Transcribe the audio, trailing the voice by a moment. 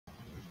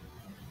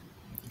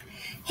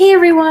Hey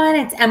everyone,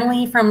 it's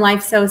Emily from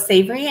Life Sew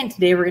Savory, and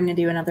today we're going to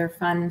do another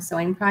fun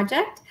sewing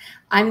project.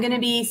 I'm going to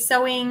be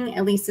sewing,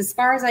 at least as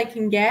far as I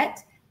can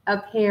get, a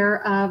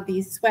pair of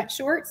these sweat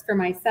shorts for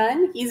my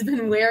son. He's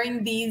been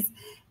wearing these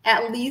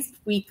at least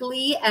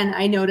weekly, and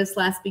I noticed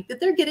last week that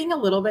they're getting a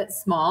little bit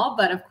small,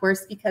 but of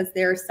course, because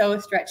they're so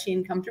stretchy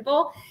and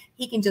comfortable,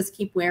 he can just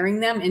keep wearing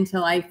them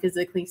until I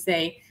physically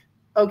say,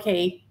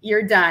 okay,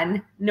 you're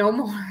done, no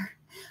more.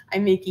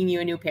 I'm making you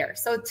a new pair.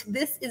 So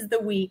this is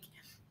the week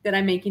that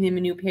I'm making him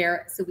a new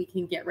pair so we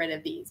can get rid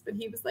of these. But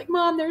he was like,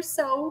 Mom, they're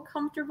so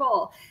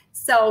comfortable.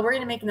 So we're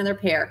going to make another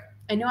pair.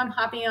 I know I'm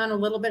hopping on a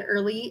little bit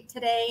early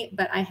today,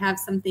 but I have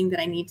something that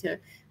I need to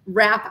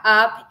wrap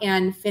up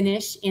and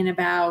finish in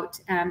about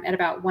at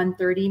about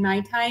 1:30 my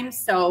time.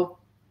 So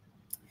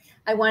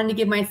I wanted to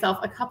give myself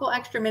a couple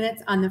extra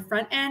minutes on the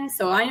front end.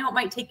 So I know it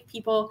might take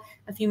people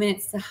a few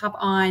minutes to hop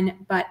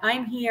on, but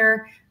I'm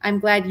here. I'm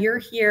glad you're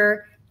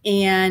here.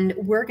 And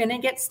we're going to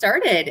get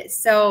started.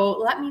 So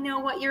let me know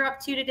what you're up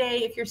to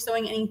today. If you're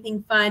sewing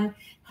anything fun,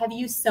 have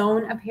you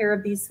sewn a pair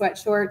of these sweat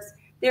shorts?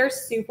 They're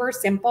super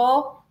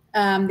simple.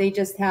 They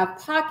just have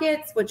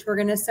pockets, which we're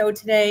going to sew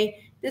today.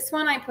 This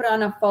one I put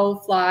on a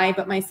faux fly,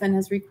 but my son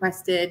has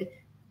requested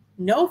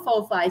no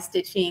faux fly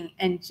stitching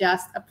and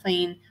just a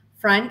plain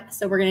front.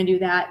 So we're going to do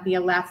that. The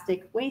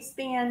elastic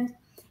waistband.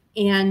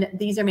 And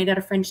these are made out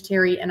of French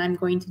terry, and I'm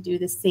going to do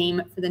the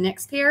same for the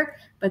next pair,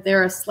 but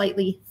they're a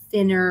slightly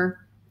thinner,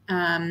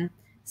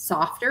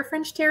 softer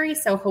French terry.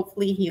 So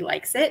hopefully he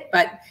likes it,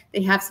 but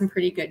they have some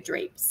pretty good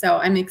drape. So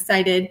I'm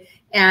excited.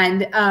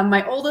 And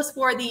my oldest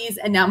wore these,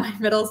 and now my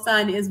middle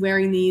son is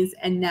wearing these,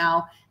 and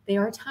now they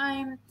are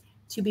time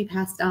to be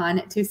passed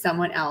on to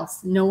someone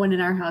else. No one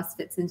in our house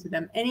fits into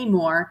them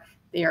anymore.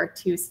 They are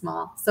too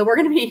small. So we're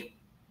going to be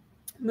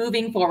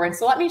moving forward.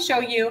 So let me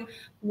show you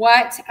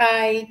what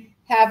I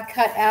have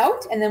cut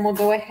out, and then we'll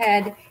go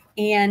ahead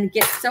and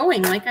get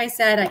sewing. Like I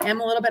said, I am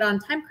a little bit on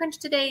time crunch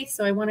today,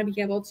 so I want to be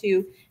able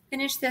to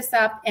finish this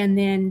up and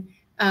then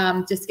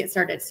just get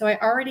started. So I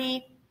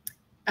already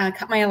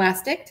cut my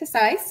elastic to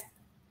size.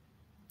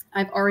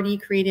 I've already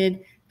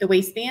created the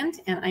waistband,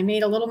 and I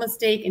made a little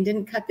mistake and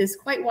didn't cut this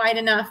quite wide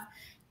enough,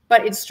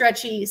 but it's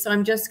stretchy, so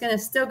I'm just going to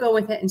still go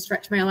with it and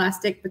stretch my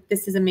elastic, but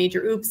this is a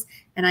major oops,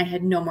 and I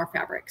had no more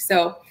fabric.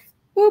 So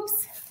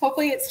oops,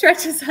 hopefully it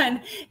stretches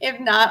on. If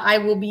not, I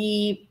will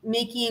be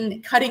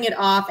cutting it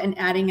off and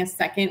adding a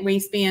second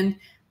waistband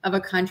of a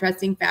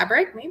contrasting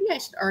fabric. Maybe I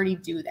should already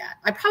do that.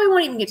 I probably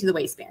won't even get to the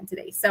waistband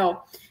today.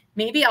 So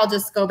maybe I'll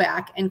just go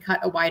back and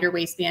cut a wider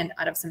waistband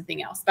out of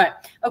something else.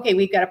 But okay,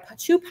 we've got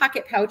two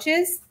pocket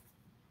pouches.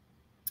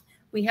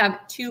 We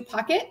have two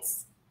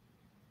pockets.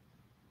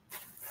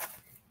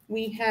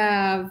 We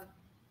have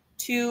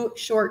two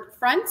short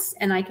fronts,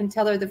 and I can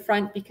tell they're the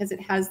front because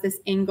it has this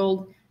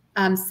angled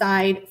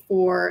side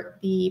for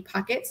the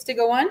pockets to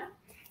go on.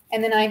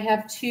 And then I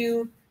have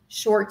two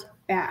short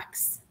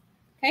backs.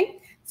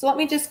 Okay, so let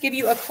me just give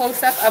you a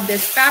close-up of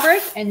this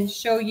fabric and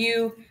show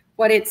you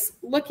what it's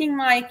looking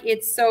like.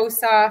 It's so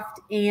soft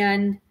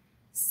and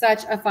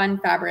such a fun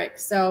fabric.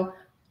 So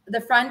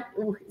the front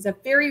is a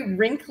very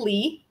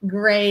wrinkly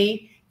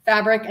gray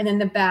fabric, and then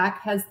the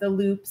back has the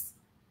loops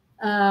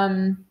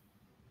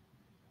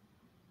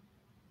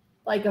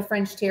like a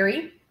French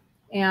terry.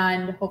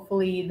 And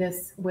hopefully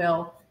this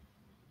will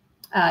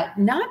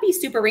not be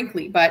super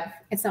wrinkly, but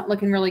it's not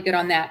looking really good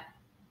on that.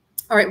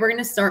 All right, we're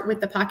going to start with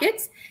the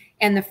pockets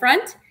and the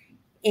front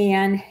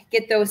and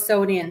get those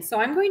sewed in. So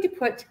I'm going to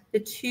put the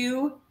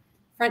two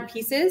front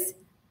pieces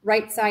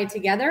right side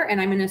together, and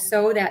I'm going to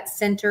sew that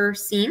center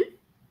seam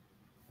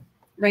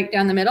right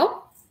down the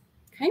middle.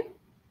 Okay.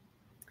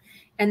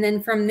 And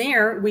then from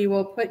there, we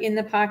will put in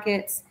the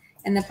pockets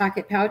and the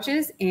pocket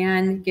pouches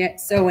and get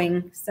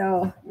sewing.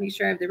 So make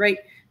sure I have the right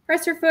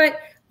presser foot.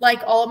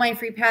 Like all of my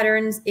free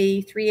patterns,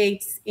 a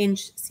 3/8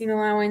 inch seam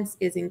allowance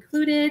is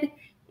included,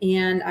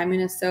 and I'm going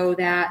to sew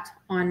that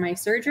on my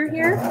serger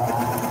here.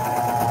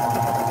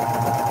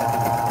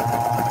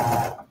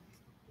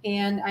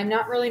 And I'm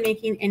not really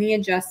making any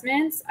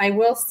adjustments. I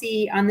will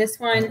see on this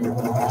one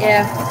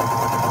if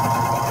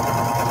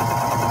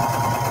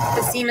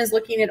the seam is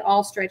looking at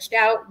all stretched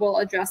out. We'll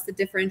adjust the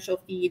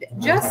differential feed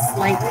just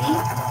slightly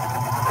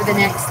for the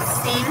next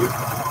seam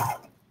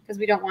because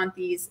we don't want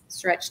these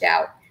stretched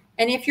out.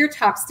 And if you're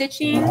top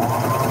stitching,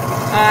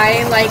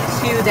 I like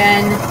to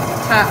then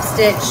top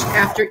stitch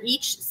after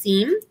each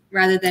seam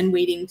rather than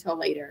waiting till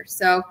later.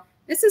 So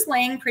this is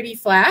laying pretty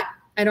flat.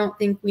 I don't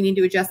think we need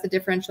to adjust the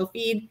differential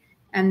feed,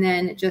 and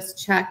then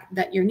just check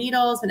that your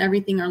needles and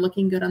everything are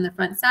looking good on the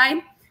front side.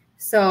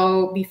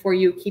 So before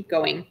you keep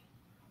going.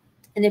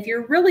 And if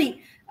you're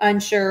really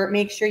unsure,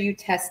 make sure you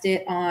test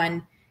it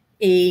on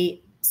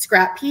a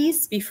scrap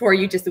piece before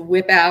you just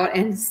whip out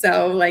and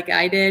sew like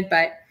I did.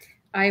 But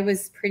I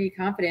was pretty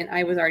confident.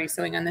 I was already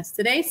sewing on this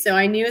today, so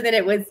I knew that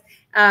it was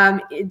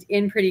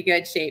in pretty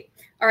good shape.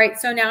 All right,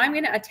 so now I'm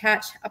going to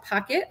attach a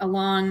pocket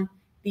along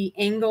the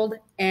angled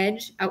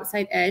edge,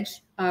 outside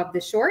edge of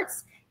the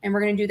shorts, and we're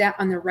going to do that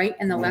on the right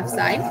and the left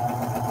side.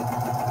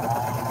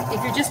 If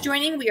if you're just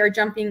joining, we are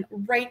jumping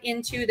right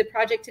into the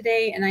project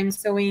today, and I'm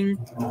sewing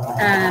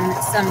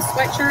some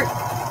sweatshirt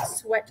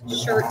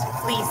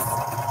fleece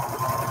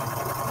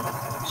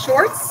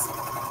shorts.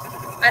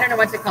 I don't know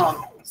what to call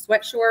them.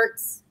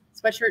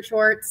 Sweatshirt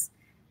shorts.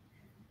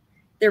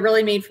 They're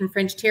really made from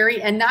French terry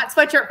and not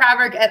sweatshirt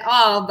fabric at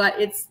all, but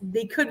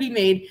they could be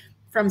made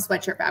from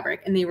sweatshirt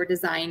fabric, and they were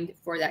designed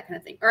for that kind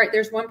of thing. All right,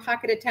 there's one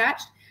pocket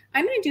attached.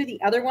 I'm going to do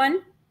the other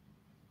one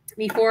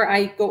before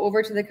I go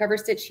over to the cover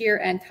stitch here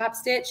and top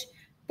stitch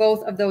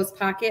both of those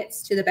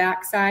pockets to the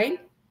back side.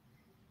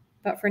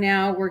 But for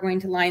now, we're going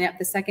to line up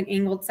the second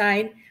angled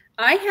side.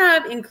 I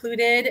have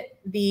included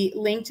the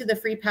link to the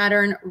free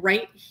pattern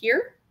right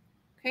here,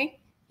 okay,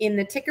 in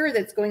the ticker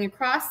that's going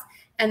across,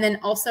 and then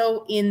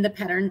also in the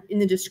pattern in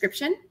the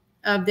description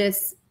of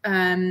this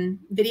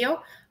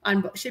video.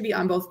 Should be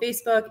on both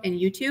Facebook and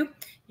YouTube.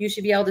 You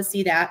should be able to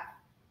see that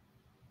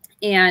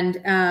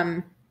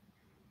and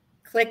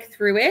click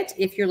through it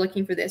if you're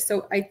looking for this.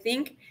 So I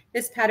think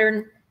this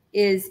pattern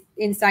is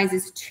in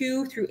sizes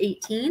 2 through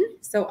 18.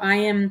 So I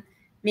am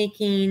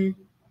making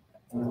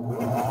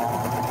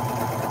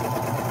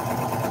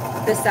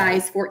the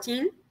size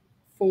 14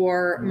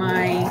 for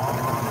my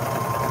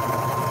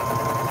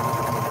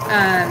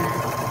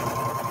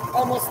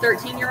almost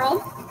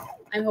 13-year-old.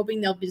 I'm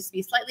hoping they'll just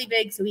be slightly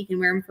big so he can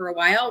wear them for a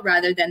while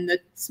rather than the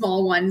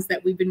small ones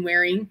that we've been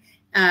wearing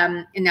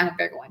and now have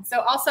bigger ones.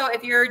 So also,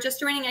 if you're just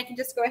joining, I can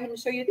just go ahead and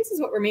show you. This is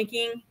what we're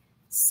making.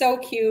 So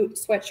cute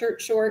sweatshirt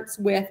shorts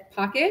with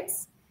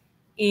pockets.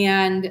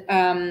 And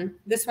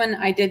this one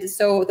I did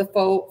sew the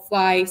faux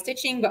fly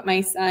stitching, but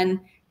my son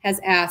has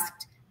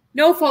asked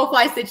no faux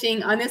fly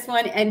stitching on this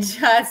one and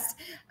just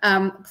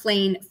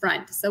plain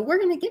front. So we're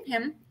going to give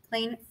him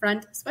plain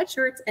front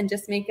sweatshirts and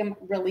just make them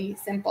really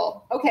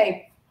simple.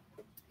 Okay.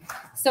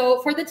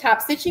 So for the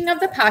top stitching of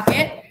the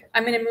pocket,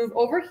 I'm going to move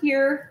over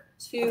here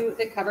to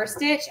the cover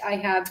stitch. I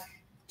have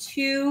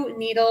 2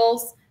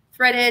 needles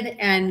threaded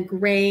and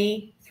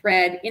gray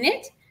thread in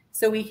it.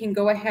 So we can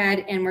go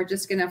ahead and we're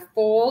just going to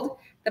fold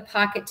the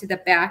pocket to the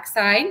back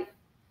side.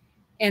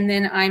 And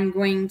then I'm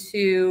going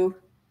to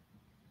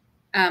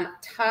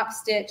top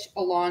stitch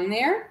along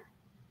there.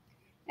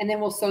 And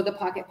then we'll sew the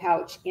pocket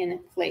pouch in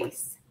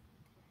place.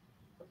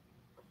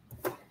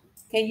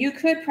 Okay, you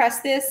could press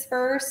this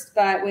first,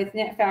 but with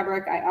knit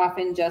fabric, I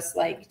often just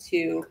like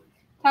to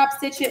top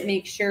stitch it,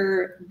 make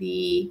sure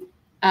the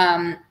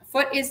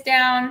foot is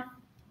down.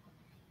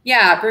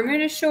 Yeah,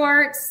 Bermuda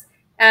shorts.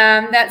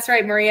 That's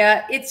right,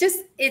 Maria.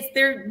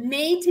 They're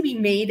made to be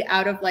made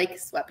out of like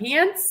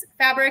sweatpants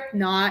fabric,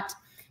 not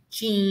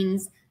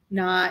jeans,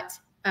 not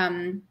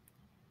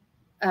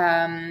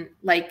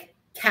like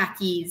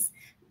khakis.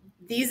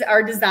 These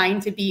are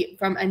designed to be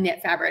from a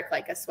knit fabric,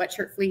 like a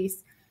sweatshirt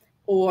fleece.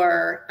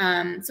 Or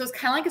so it's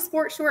kind of like a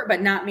sport short,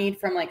 but not made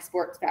from like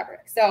sports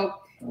fabric. So,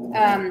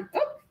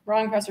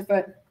 wrong presser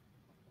foot.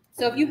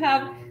 So if you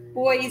have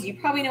boys, you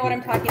probably know what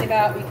I'm talking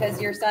about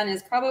because your son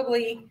has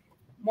probably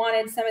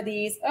wanted some of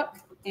these. Oh,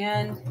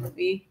 and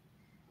we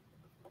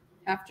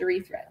have to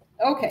rethread.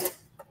 Okay.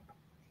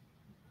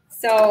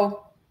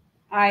 So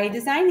I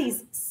designed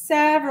these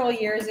several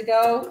years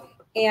ago.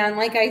 And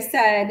like I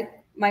said,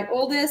 my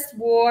oldest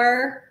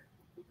wore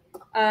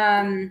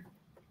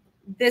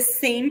this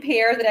same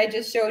pair that I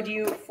just showed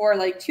you for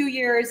like 2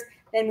 years.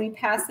 Then we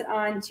passed it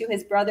on to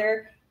his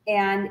brother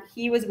and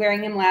he was wearing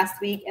them last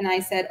week. And I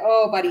said,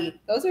 oh, buddy,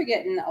 those are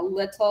getting a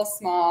little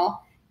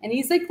small. And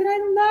he's like, but I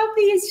love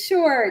these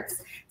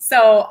shorts.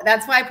 So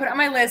that's why I put on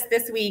my list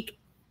this week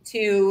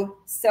to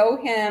sew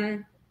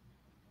him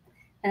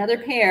another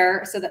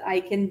pair so that I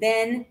can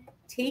then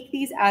take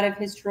these out of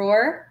his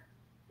drawer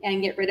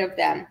and get rid of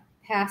them,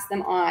 pass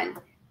them on.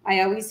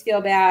 I always feel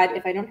bad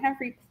if I don't have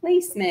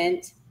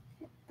replacement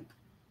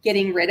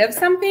getting rid of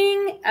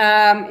something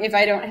if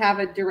I don't have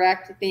a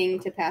direct thing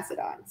to pass it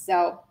on.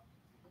 So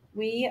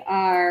we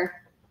are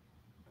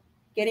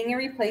getting a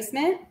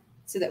replacement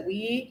so that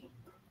we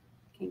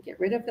can get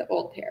rid of the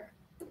old pair.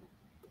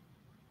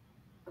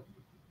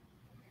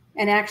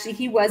 And actually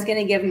he was going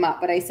to give them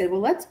up, but I said,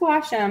 well, let's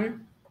wash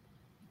them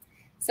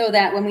so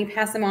that when we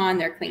pass them on,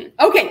 they're clean.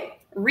 Okay,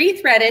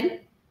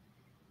 rethreaded,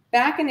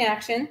 back in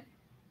action.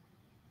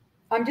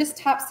 I'm just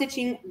top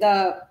stitching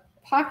the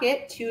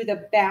pocket to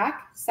the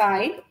back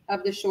side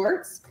of the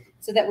shorts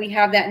so that we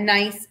have that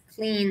nice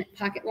clean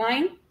pocket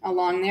line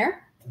along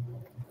there.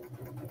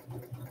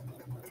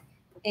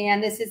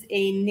 And this is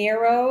a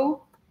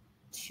narrow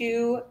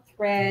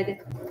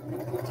 2-thread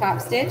top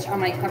stitch on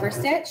my cover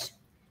stitch.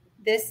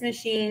 This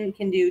machine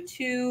can do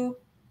 2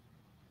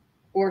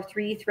 or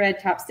 3-thread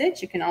top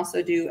stitch. It can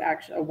also do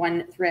actually a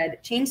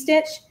 1-thread chain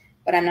stitch,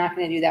 but I'm not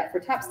going to do that for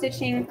top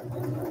stitching.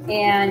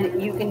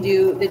 And you can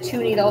do the 2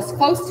 needles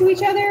close to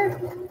each other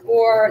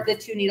or the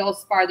 2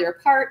 needles farther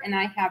apart. And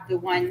I have the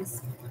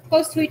ones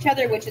close to each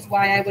other, which is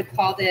why I would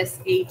call this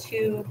a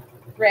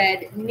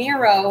 2-thread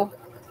narrow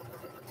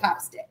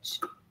top stitch.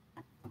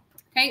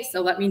 Okay,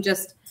 so let me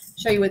just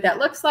show you what that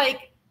looks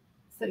like.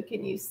 So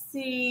can you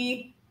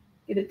see,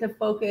 get it to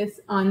focus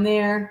on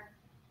there.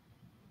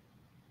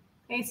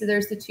 Okay, so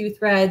there's the 2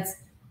 threads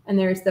And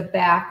there's the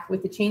back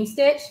with the chain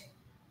stitch,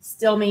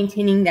 still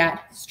maintaining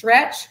that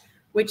stretch,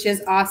 which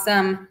is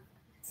awesome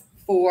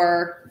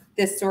for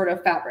this sort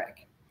of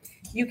fabric.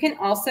 You can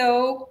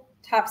also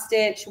top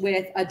stitch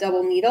with a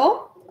double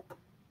needle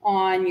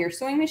on your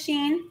sewing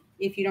machine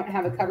if you don't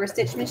have a cover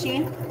stitch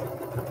machine,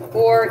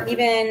 or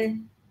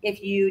even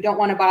if you don't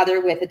want to bother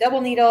with a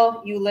double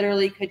needle, you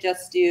literally could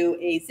just do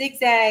a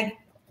zigzag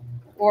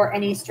or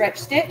any stretch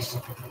stitch,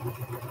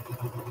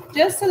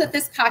 just so that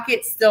this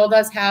pocket still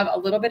does have a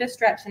little bit of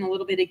stretch and a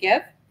little bit of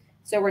give,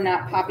 so we're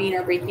not popping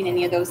or breaking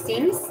any of those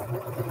seams.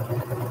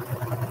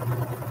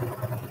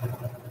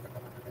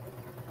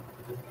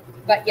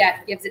 But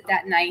yet gives it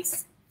that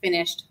nice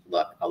finished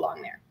look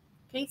along there.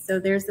 Okay, so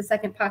there's the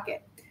second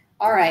pocket.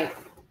 All right,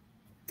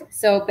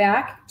 so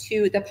back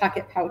to the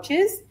pocket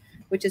pouches,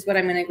 which is what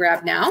I'm going to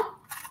grab now.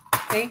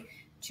 Okay,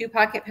 2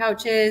 pocket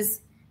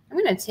pouches. I'm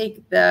going to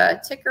take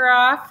the ticker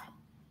off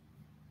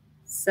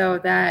so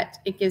that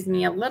it gives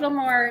me a little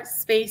more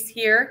space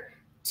here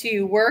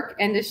to work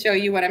and to show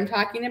you what I'm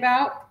talking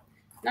about.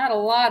 Not a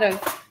lot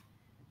of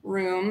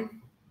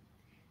room.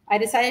 I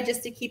decided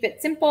just to keep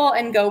it simple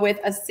and go with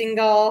a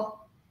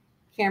single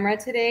camera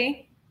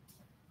today.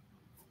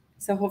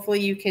 So hopefully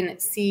you can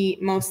see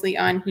mostly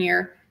on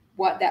here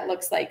what that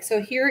looks like.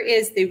 So here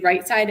is the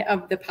right side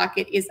of the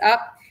pocket is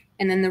up,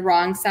 and then the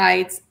wrong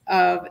sides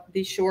of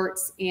the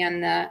shorts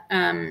and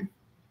the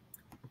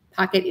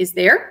pocket is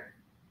there.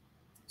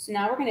 So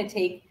now we're going to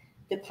take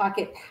the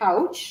pocket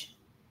pouch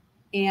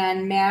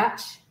and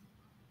match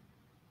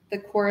the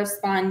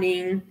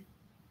corresponding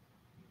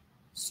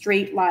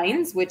straight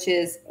lines, which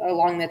is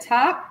along the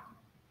top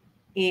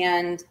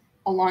and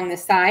along the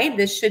side.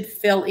 This should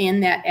fill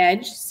in that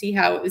edge. See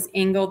how it was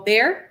angled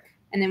there?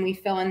 And then we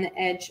fill in the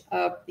edge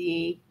of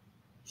the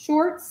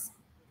shorts.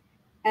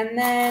 And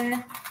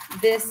then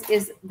this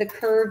is the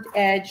curved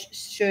edge,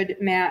 should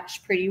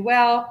match pretty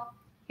well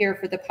here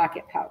for the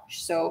pocket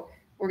pouch. So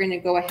we're going to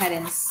go ahead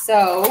and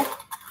sew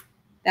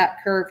that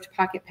curved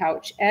pocket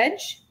pouch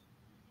edge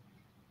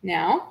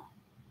now.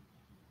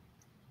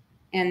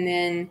 And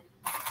then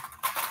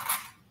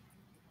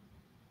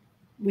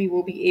we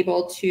will be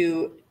able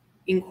to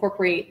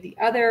incorporate the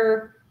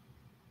other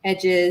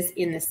edges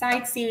in the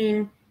side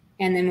seam,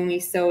 and then when we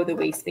sew the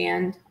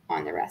waistband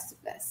on the rest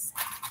of this.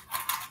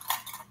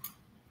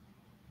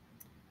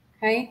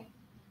 Okay.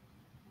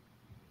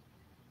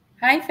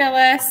 Hi,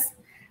 Phyllis.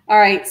 All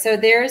right, so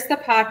there's the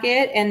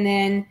pocket, and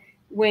then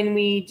when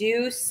we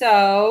do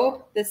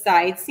sew the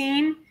side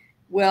seam,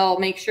 we'll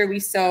make sure we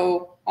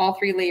sew all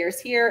 3 layers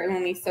here, and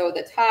when we sew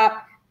the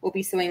top, we'll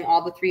be sewing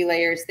all the 3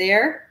 layers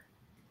there.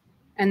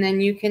 And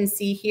then you can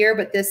see here,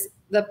 but this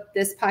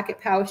pocket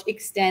pouch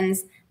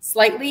extends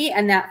slightly,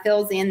 and that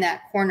fills in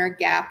that corner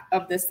gap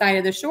of the side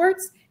of the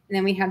shorts. And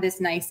then we have this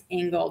nice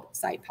angled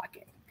side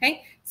pocket.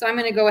 Okay, so I'm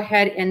going to go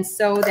ahead and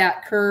sew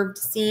that curved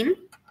seam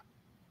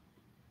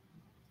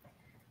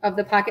of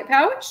the pocket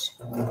pouch.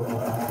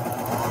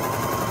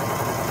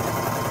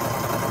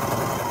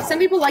 Some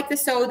people like to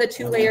sew the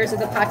 2 layers of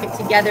the pocket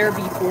together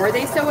before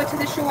they sew it to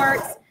the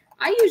shorts.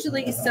 I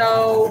usually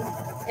sew,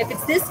 if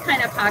it's this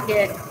kind of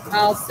pocket,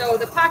 I'll sew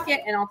the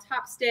pocket and I'll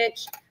top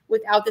stitch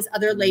without this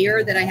other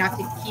layer that I have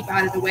to keep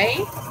out of the way.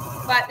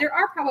 But there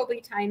are probably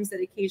times that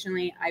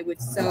occasionally I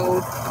would sew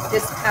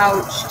this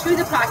pouch to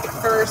the pocket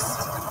first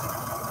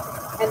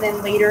and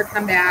then later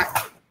come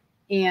back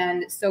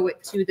and sew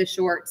it to the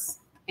shorts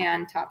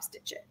and top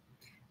stitch it.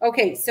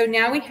 Okay, so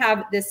now we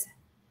have this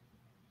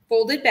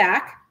folded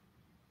back,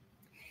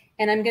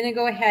 and I'm going to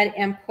go ahead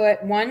and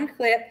put 1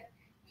 clip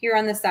here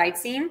on the side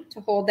seam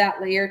to hold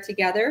that layer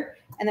together.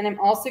 And then I'm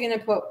also going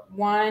to put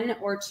 1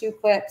 or 2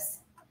 clips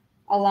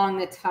along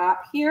the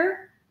top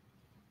here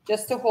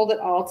just to hold it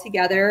all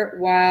together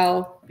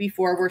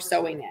before we're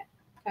sewing it.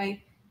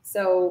 Okay,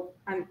 so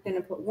I'm going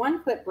to put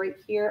 1 clip right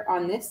here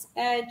on this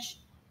edge,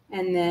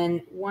 and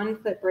then 1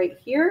 clip right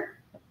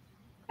here,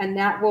 and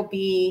that will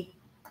be,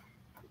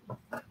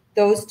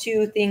 those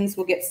 2 things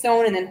will get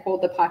sewn and then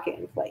hold the pocket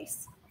in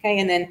place. Okay,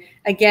 and then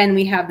again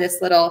we have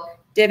this little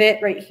divot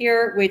right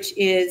here, which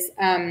is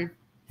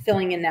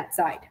filling in that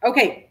side.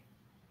 Okay,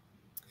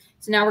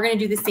 so now we're going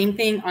to do the same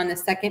thing on the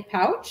second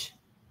pouch.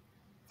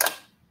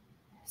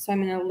 So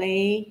I'm going to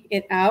lay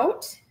it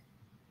out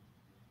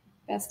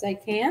best I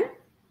can.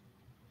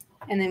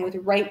 And then with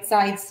right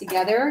sides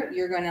together,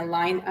 you're going to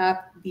line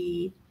up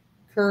the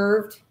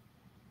curved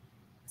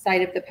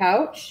side of the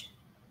pouch.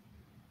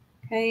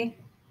 Okay,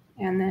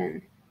 and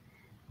then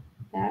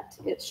that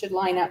it should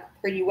line up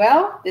pretty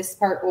well. This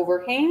part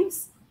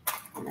overhangs.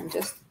 And then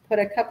just put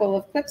a couple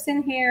of clips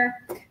in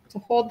here to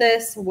hold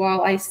this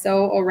while I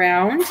sew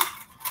around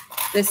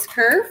this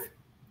curve.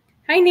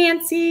 Hi,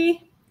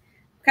 Nancy.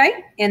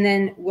 Okay, and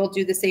then we'll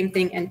do the same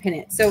thing and pin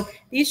it. So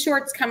these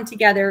shorts come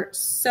together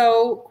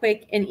so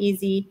quick and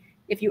easy.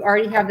 If you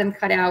already have them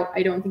cut out,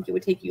 I don't think it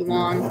would take you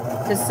long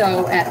to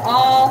sew at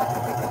all.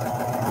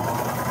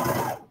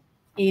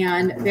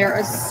 And they're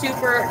a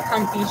super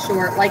comfy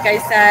short. Like I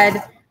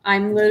said,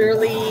 I'm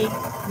literally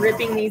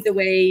ripping these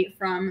away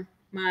from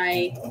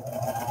my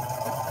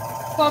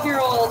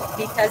 12-year-old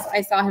because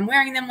I saw him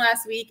wearing them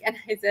last week, and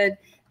I said,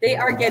 they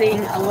are getting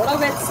a little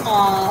bit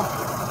small,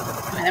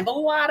 kind of a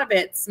lot of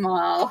it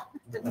small.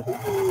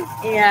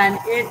 And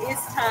it is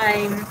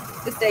time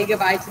to say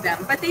goodbye to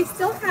them. But they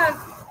still have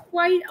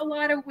quite a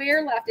lot of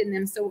wear left in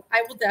them. So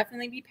I will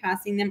definitely be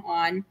passing them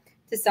on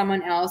to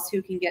someone else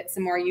who can get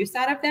some more use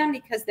out of them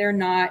because they're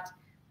not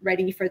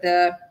ready for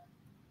the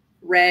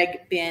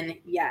reg bin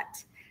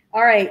yet.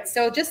 All right,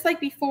 so just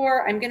like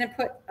before, I'm going to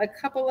put a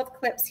couple of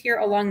clips here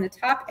along the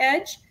top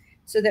edge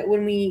so that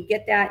when we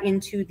get that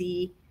into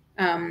the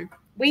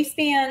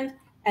waistband,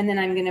 and then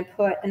I'm going to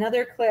put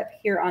another clip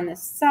here on the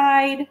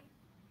side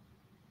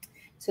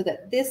so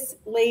that this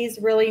lays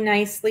really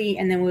nicely,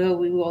 and then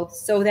we will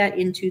sew that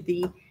into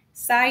the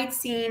side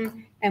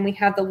seam, and we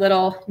have the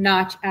little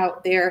notch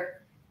out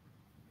there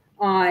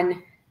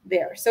on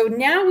there. So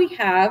now we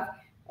have,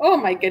 oh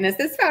my goodness,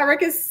 this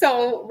fabric is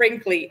so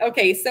wrinkly.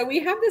 Okay, so we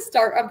have the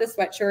start of the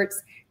sweatshirts.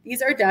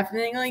 These are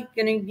definitely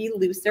going to be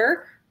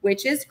looser,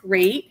 which is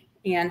great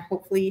and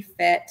hopefully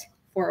fit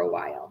for a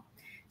while.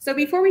 So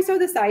before we sew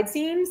the side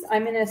seams,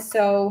 I'm going to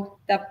sew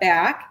the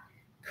back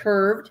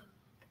curved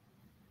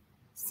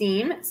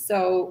seam.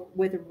 So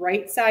with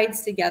right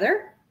sides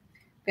together,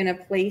 I'm going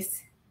to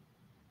place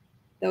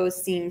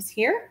those seams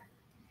here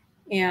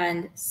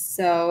and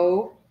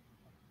sew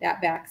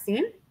that back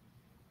seam.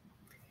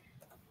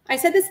 I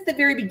said this at the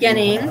very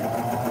beginning.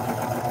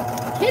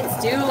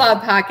 Kids do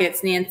love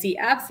pockets, Nancy.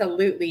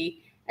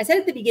 Absolutely. I said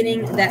at the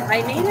beginning that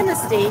I made a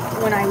mistake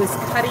when I was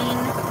cutting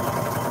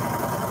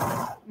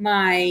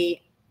my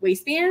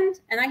waistband,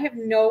 and I have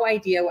no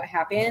idea what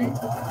happened.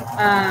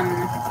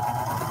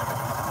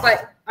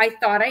 But I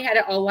thought I had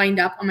it all lined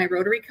up on my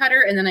rotary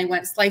cutter, and then I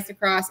went slice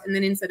across, and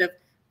then instead of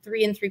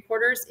 3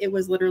 3/4, it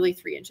was literally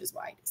 3 inches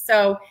wide.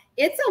 So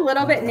it's a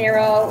little bit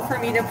narrow for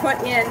me to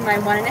put in my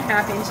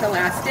 1.5 inch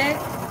elastic.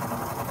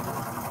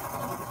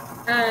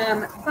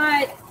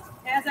 But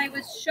as I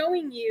was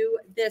showing you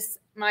this,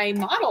 my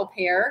model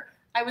pair,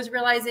 I was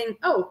realizing,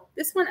 oh,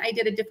 this one I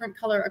did a different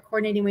color, a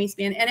coordinating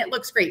waistband, and it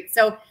looks great.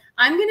 So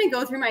I'm going to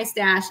go through my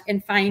stash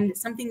and find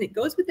something that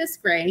goes with this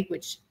gray,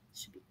 which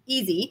should be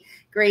easy.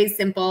 Gray is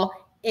simple,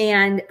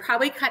 and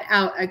probably cut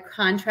out a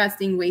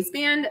contrasting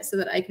waistband so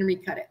that I can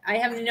recut it. I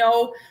have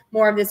no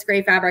more of this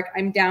gray fabric.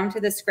 I'm down to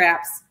the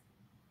scraps.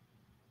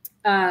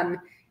 And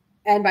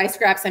by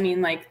scraps, I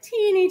mean like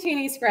teeny,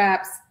 teeny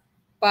scraps,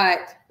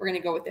 but we're going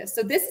to go with this.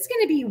 So this is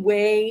going to be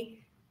way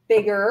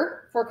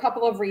bigger for a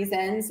couple of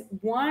reasons.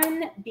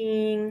 One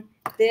being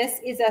this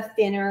is a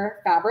thinner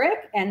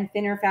fabric, and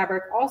thinner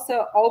fabric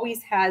also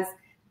always has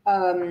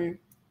a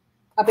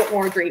bit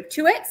more drape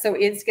to it. So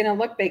it's going to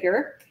look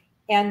bigger.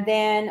 And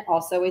then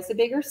also it's a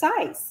bigger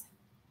size.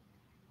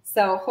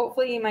 So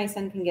hopefully my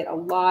son can get a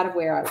lot of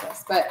wear out of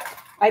this. But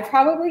I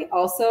probably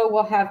also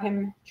will have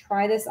him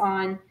try this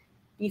on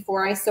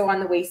before I sew on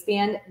the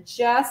waistband,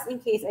 just in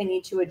case I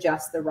need to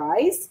adjust the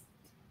rise.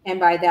 And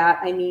by that,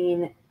 I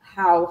mean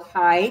how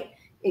high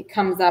it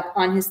comes up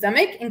on his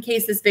stomach in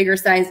case this bigger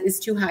size is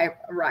too high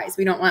a rise.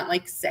 We don't want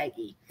like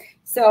saggy.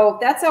 So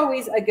that's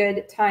always a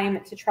good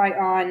time to try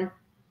on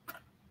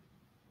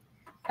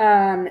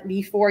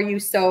before you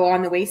sew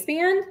on the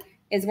waistband,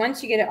 is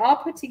once you get it all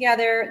put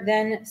together,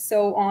 then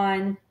sew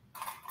on,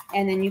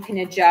 and then you can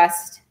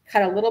adjust,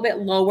 cut a little bit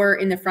lower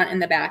in the front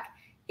and the back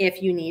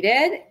if you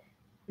needed,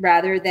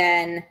 rather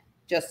than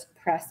just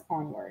press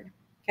onward.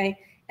 Okay.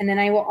 And then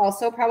I will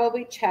also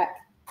probably check,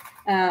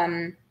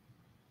 I'll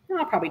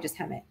probably just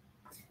hem it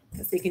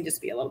because they can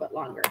just be a little bit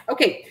longer.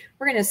 Okay.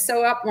 We're going to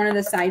sew up one of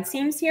the side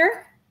seams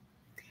here.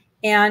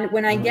 And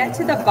when I get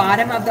to the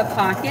bottom of the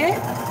pocket,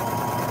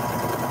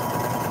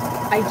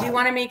 I do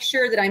want to make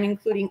sure that I'm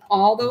including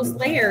all those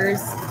layers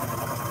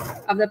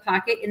of the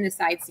pocket in the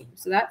side seam.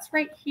 So that's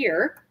right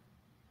here.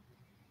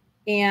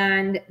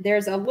 And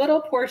there's a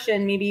little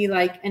portion, maybe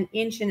like 1.5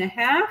 inches,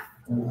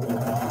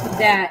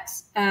 that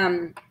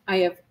I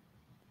have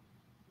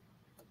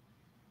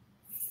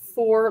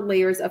 4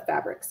 layers of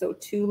fabric. So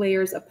 2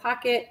 layers of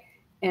pocket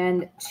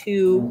and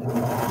 2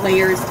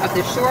 layers of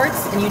the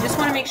shorts. And you just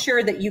want to make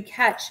sure that you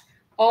catch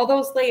all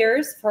those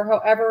layers for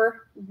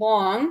however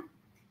long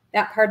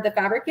that part of the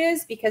fabric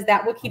is, because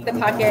that will keep the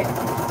pocket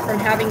from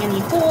having any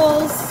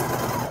holes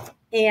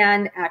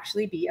and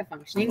actually be a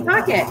functioning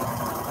pocket.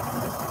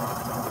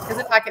 Because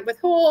a pocket with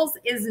holes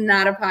is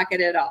not a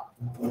pocket at all.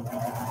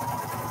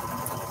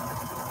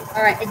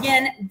 All right,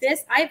 again,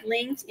 this I've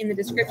linked in the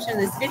description of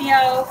this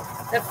video,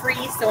 the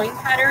free sewing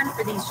pattern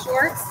for these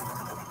shorts.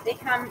 They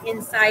come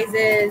in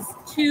sizes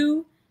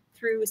 2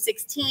 through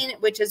 16,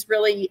 which is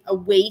really a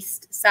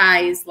waist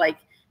size, like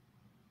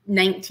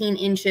 19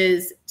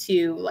 inches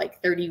to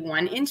like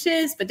 31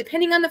 inches. But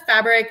depending on the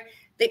fabric,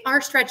 they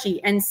are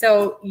stretchy. And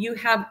so you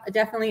have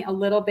definitely a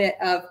little bit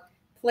of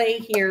play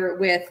here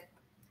with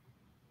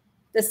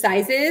the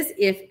sizes.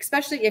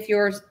 Especially if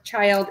your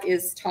child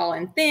is tall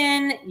and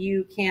thin,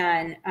 you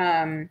can,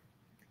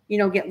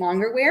 get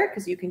longer wear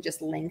because you can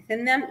just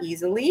lengthen them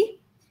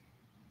easily.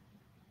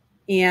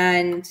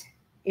 And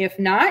if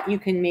not, you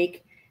can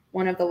make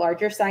one of the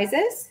larger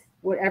sizes,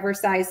 whatever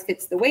size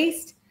fits the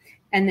waist.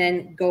 and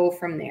then go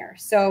from there.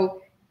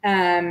 So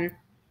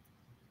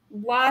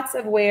lots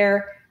of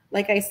wear.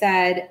 Like I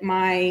said,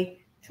 my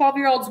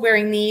 12-year-old's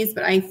wearing these,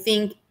 but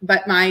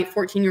but my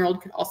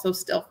 14-year-old could also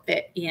still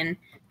fit in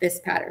this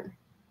pattern.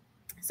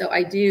 So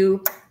I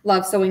do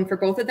love sewing for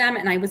both of them.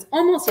 And I was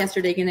almost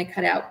yesterday going to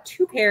cut out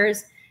 2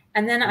 pairs.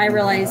 And then I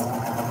realized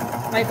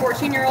my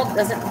 14-year-old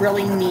doesn't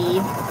really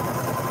need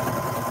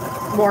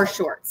more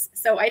shorts.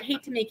 So I'd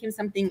hate to make him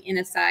something in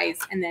a size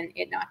and then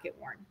it not get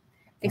worn,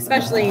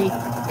 especially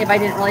if I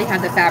didn't really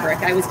have the fabric.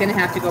 I was going to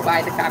have to go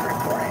buy the fabric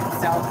for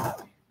it.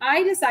 So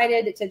I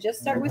decided to just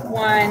start with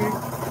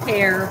 1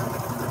 pair.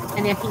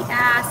 And if he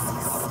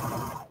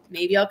asks,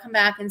 maybe I'll come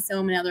back and sew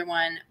him another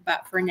one.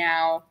 But for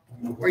now,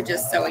 we're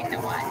just sewing the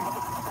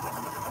 1.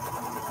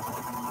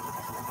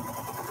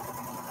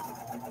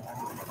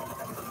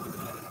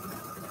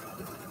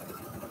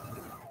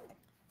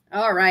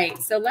 All right,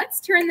 so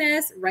let's turn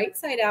this right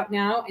side out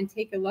now and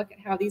take a look at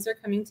how these are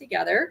coming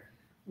together.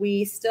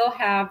 We still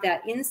have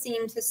that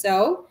inseam to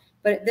sew,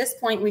 but at this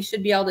point we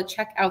should be able to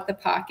check out the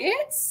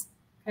pockets.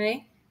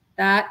 Okay,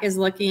 that is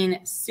looking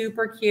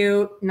super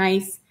cute.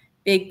 Nice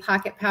big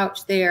pocket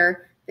pouch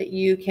there that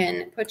you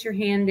can put your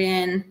hand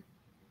in.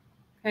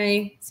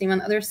 Okay, same on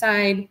the other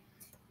side.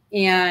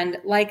 And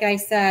like I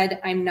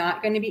said, I'm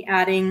not going to be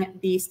adding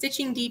the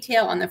stitching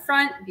detail on the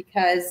front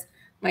because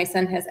my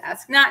son has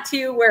asked not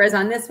to, whereas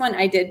on this one,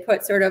 I did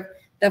put sort of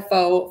the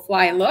faux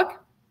fly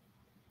look.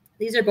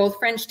 These are both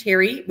French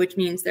terry, which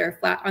means they're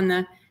flat on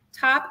the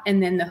top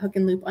and then the hook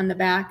and loop on the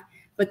back.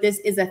 But this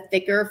is a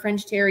thicker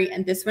French terry,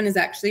 and this one is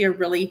actually a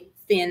really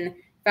thin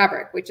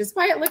fabric, which is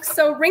why it looks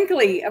so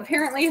wrinkly.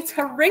 Apparently, it's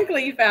a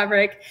wrinkly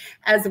fabric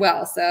as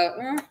well.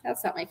 So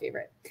that's not my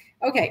favorite.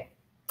 Okay,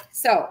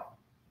 so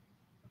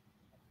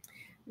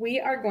we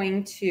are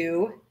going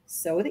to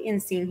sew the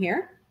inseam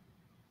here.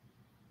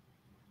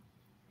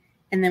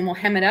 And then we'll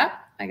hem it up.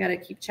 I got to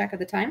keep check of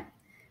the time.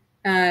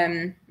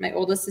 My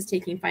oldest is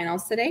taking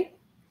finals today.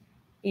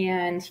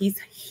 And he's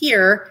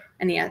here,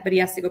 but he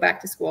has to go back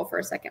to school for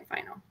a second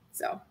final.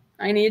 So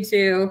I need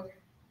to,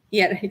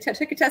 he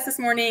took a test this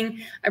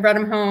morning. I brought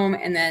him home,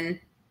 and then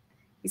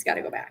he's got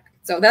to go back.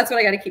 So that's what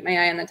I got to keep my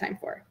eye on the time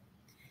for.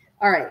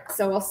 All right,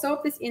 so I'll sew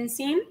up this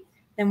inseam.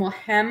 Then we'll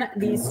hem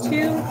these 2.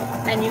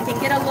 And you can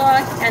get a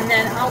look, and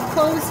then I'll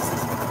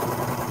post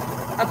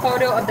a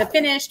photo of the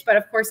finished, but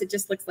of course it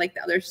just looks like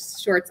the other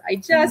shorts I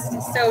just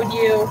sewed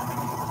you.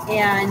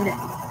 And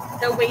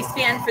the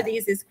waistband for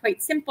these is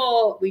quite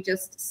simple. We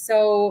just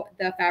sew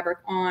the fabric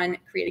on,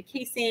 create a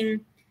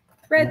casing,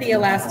 thread the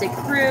elastic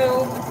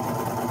through,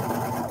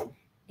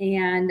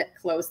 and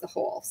close the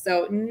hole.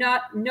 So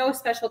no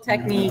special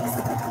techniques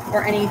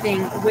or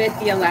anything with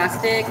the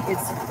elastic.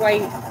 It's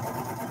quite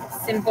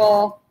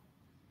simple.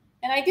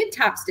 And I did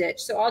top stitch,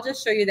 so I'll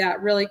just show you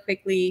that really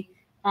quickly.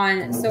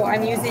 So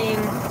I'm using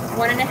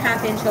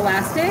 1.5 inch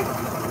elastic,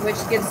 which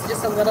gives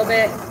just a little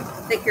bit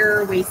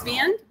thicker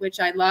waistband, which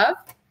I love.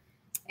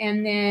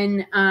 And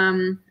then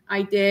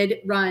I did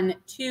run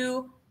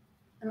 2,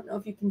 I don't know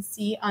if you can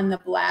see on the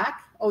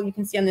black. Oh, you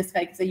can see on this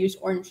side because I used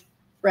orange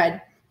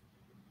thread.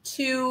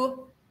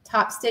 2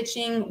 top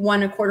stitching,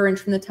 1 1/4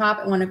 inch from the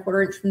top and 1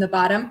 1/4 inch from the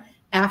bottom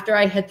after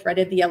I had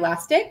threaded the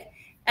elastic.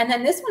 And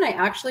then this one I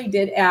actually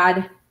did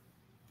add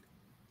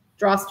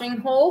drawstring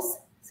holes.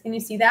 Can you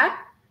see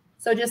that?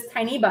 So just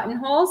tiny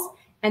buttonholes,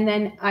 and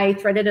then I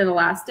threaded an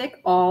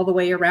elastic all the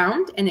way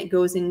around, and it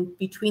goes in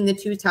between the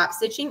 2 top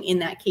stitching in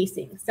that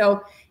casing.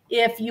 So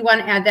if you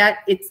want to add that,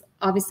 it's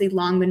obviously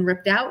long been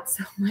ripped out,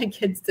 so my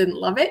kids didn't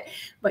love it,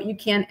 but you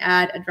can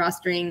add a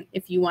drawstring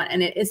if you want,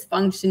 and it is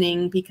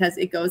functioning because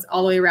it goes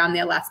all the way around the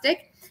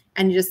elastic,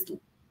 and you just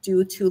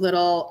do 2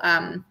 little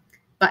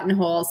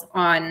buttonholes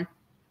on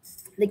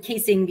the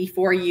casing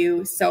before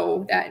you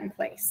sew that in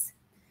place.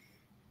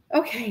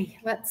 Okay,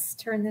 let's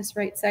turn this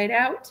right side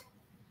out.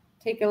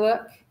 Take a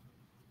look.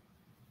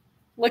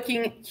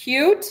 Looking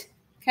cute.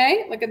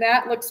 Okay, look at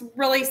that. Looks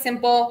really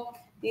simple.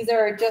 These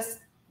are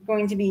just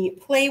going to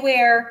be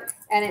playwear,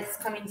 and it's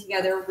coming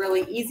together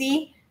really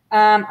easy.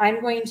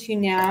 I'm going to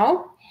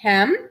now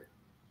hem.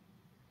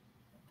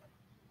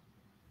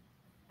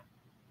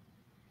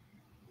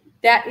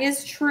 That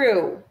is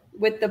true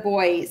with the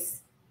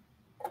boys,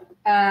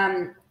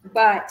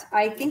 but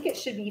I think it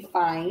should be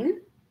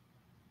fine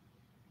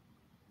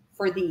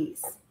for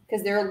these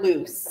because they're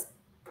loose.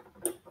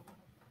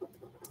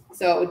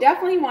 So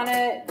definitely want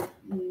to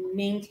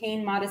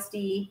maintain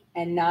modesty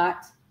and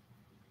not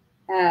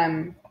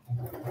have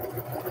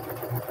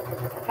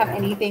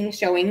anything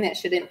showing that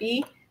shouldn't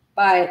be.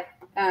 But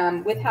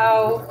with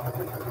how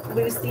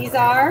loose these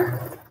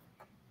are,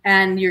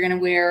 and you're going to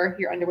wear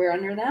your underwear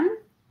under them,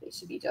 they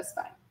should be just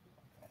fine.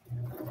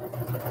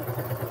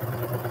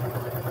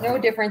 No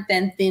different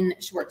than thin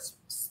shorts,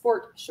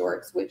 sport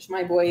shorts, which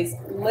my boys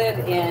live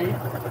in.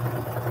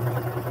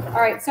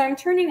 All right, so I'm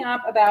turning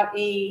up about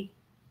a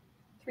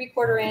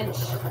 3/4 inch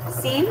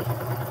seam,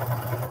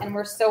 and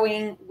we're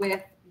sewing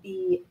with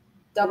the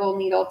double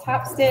needle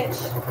top stitch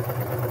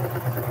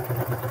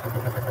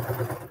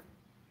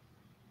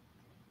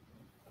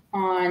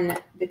on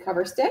the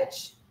cover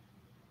stitch.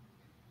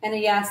 And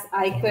yes,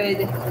 I could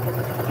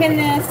pin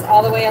this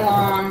all the way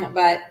along,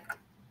 but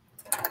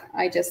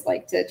I just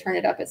like to turn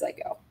it up as I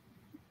go.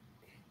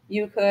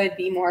 You could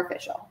be more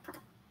official.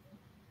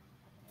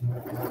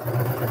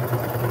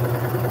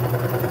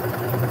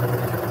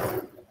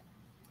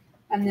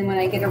 And then when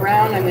I get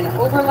around, I'm going to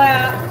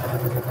overlap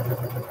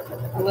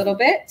a little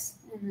bit.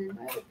 And then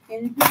I have a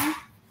pin here.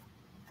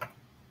 I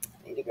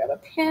need to grab a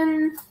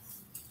pin.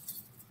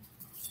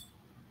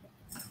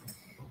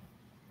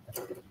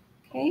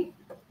 Okay,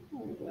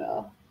 and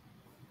we'll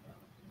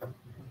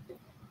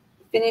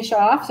finish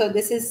off. So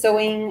this is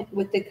sewing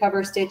with the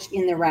cover stitch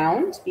in the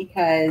round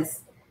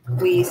because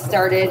we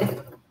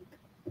started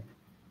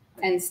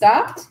and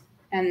stopped,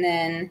 and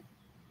then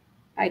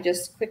I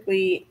just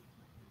quickly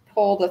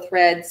pull the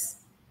threads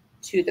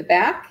to the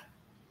back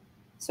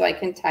so I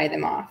can tie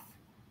them off.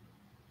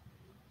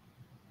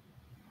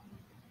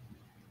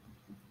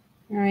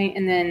 All right,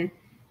 and then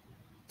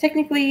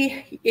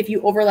technically, if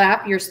you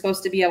overlap, you're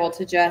supposed to be able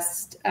to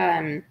just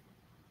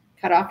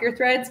cut off your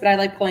threads, but I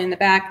like pulling in the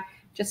back.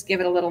 Just give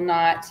it a little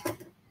knot,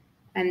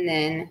 and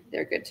then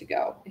they're good to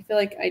go. I feel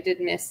like I did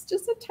miss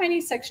just a tiny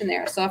section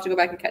there, so I'll have to go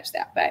back and catch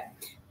that. But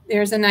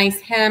there's a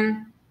nice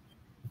hem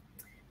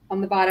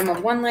on the bottom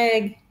of one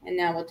leg, and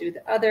now we'll do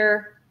the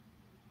other.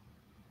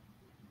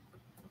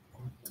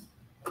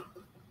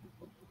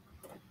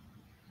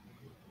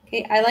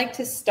 Okay, I like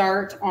to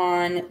start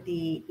on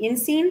the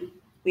inseam.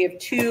 We have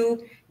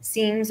two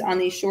seams on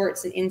these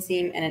shorts, an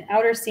inseam and an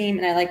outer seam,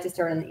 and I like to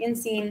start on the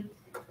inseam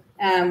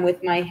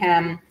with my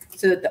hem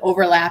so that the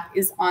overlap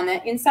is on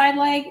that inside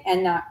leg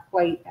and not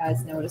quite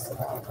as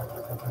noticeable.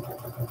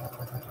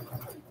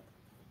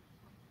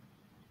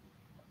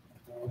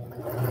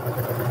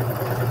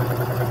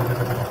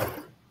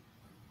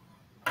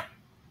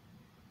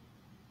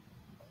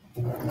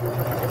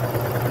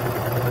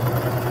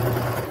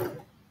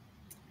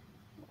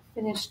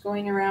 Finish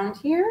going around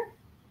here.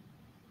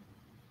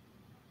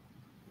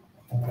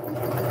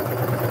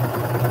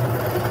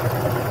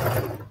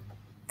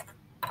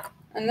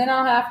 And then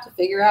I'll have to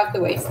figure out the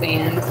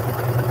waistband.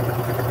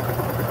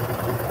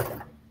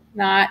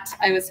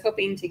 I was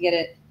hoping to get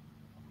it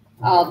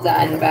all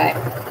done, but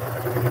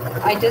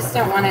I just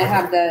don't want to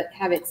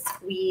have it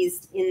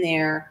squeezed in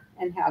there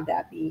and have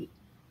that be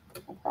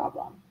a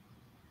problem.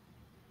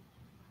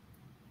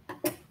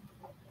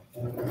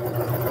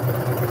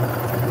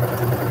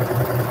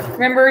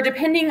 Remember,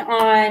 depending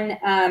on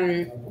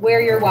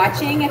where you're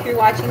watching, if you're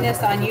watching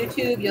this on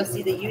YouTube, you'll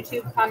see the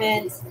YouTube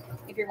comments.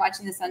 If you're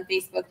watching this on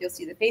Facebook, you'll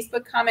see the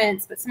Facebook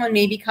comments, but someone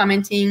may be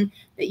commenting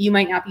that you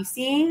might not be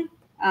seeing,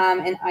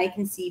 and I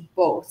can see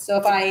both. So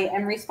if I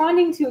am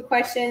responding to a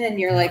question and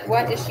you're like,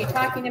 what is she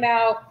talking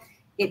about?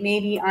 It may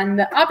be on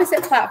the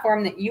opposite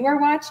platform that you are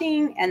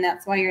watching, and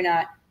that's why you're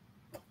not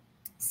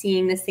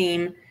seeing the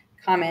same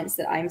comments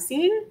that I'm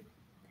seeing.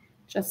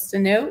 Just a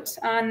note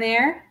on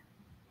there.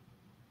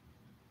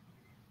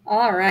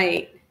 All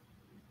right.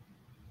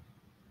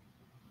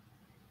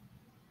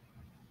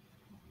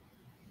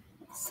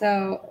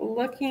 So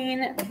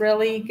looking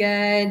really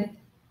good.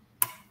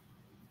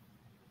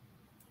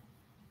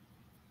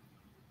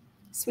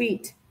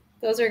 Sweet.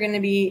 Those are going to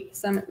be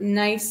some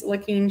nice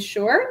looking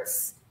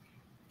shorts.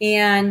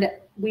 And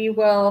we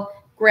will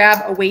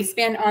grab a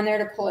waistband on there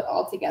to pull it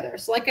all together.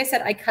 So like I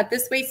said, I cut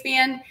this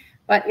waistband,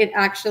 but it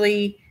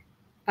actually,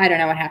 I don't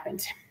know what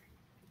happened.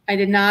 I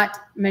did not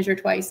measure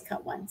twice,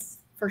 cut once.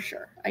 For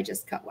sure. I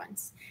just cut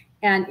once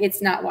and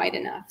it's not wide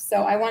enough.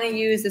 So I want to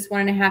use this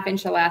 1.5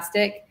 inch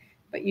elastic,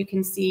 but you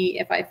can see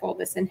if I fold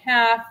this in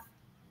half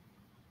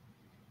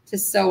to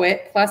sew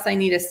it, plus I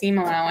need a seam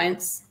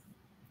allowance.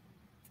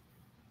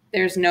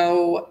 There's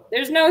no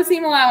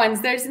seam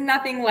allowance. There's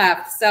nothing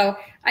left. So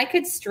I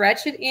could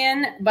stretch it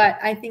in, but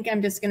I think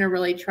I'm just going to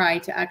really try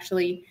to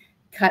actually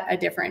cut a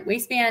different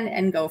waistband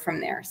and go from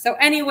there. So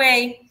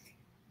anyway,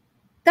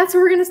 that's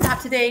where we're going to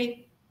stop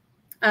today.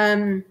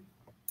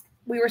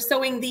 We were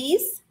sewing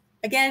these,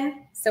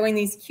 again, sewing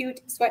these cute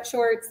sweat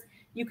shorts.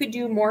 You could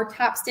do more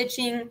top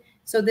stitching.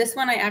 So this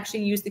one, I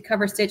actually used the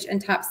cover stitch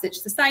and top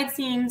stitch the side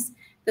seams,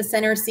 the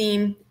center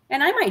seam.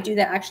 And I might do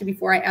that actually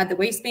before I add the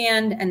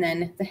waistband and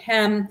then the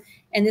hem.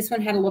 And this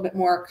one had a little bit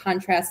more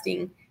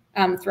contrasting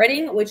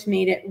threading, which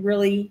made it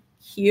really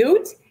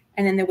cute.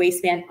 And then the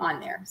waistband on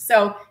there.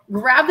 So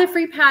grab the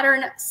free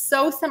pattern,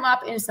 sew some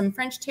up in some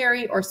French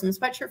terry or some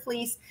sweatshirt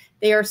fleece.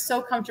 They are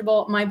so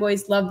comfortable. My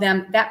boys love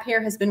them. That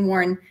pair has been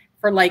worn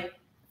for like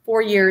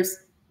 4 years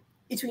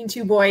between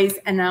two boys.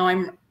 And now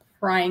I'm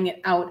prying it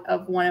out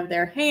of one of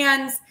their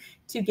hands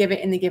to give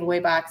it in the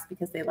giveaway box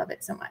because they love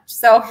it so much.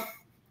 So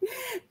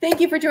thank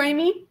you for joining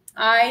me.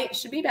 I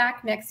should be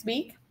back next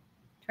week.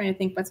 Trying to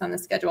think what's on the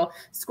schedule.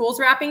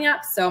 School's wrapping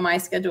up, so my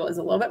schedule is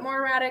a little bit more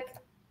erratic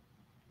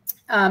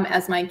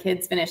as my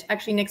kids finish.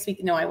 Actually, next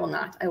week, no, I will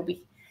not. I will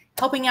be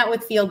helping out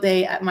with field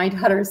day at my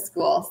daughter's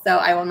school, so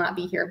I will not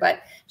be here,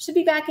 but should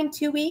be back in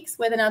 2 weeks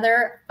with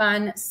another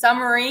fun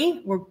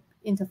summary. We're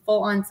into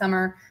full-on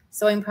summer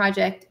sewing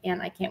project,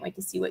 and I can't wait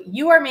to see what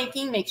you are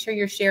making. Make sure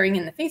you're sharing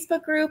in the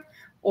Facebook group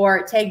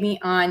or tag me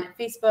on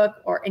Facebook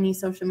or any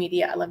social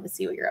media. I love to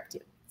see what you're up to.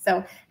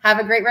 So have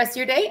a great rest of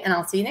your day, and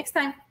I'll see you next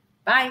time.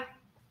 Bye.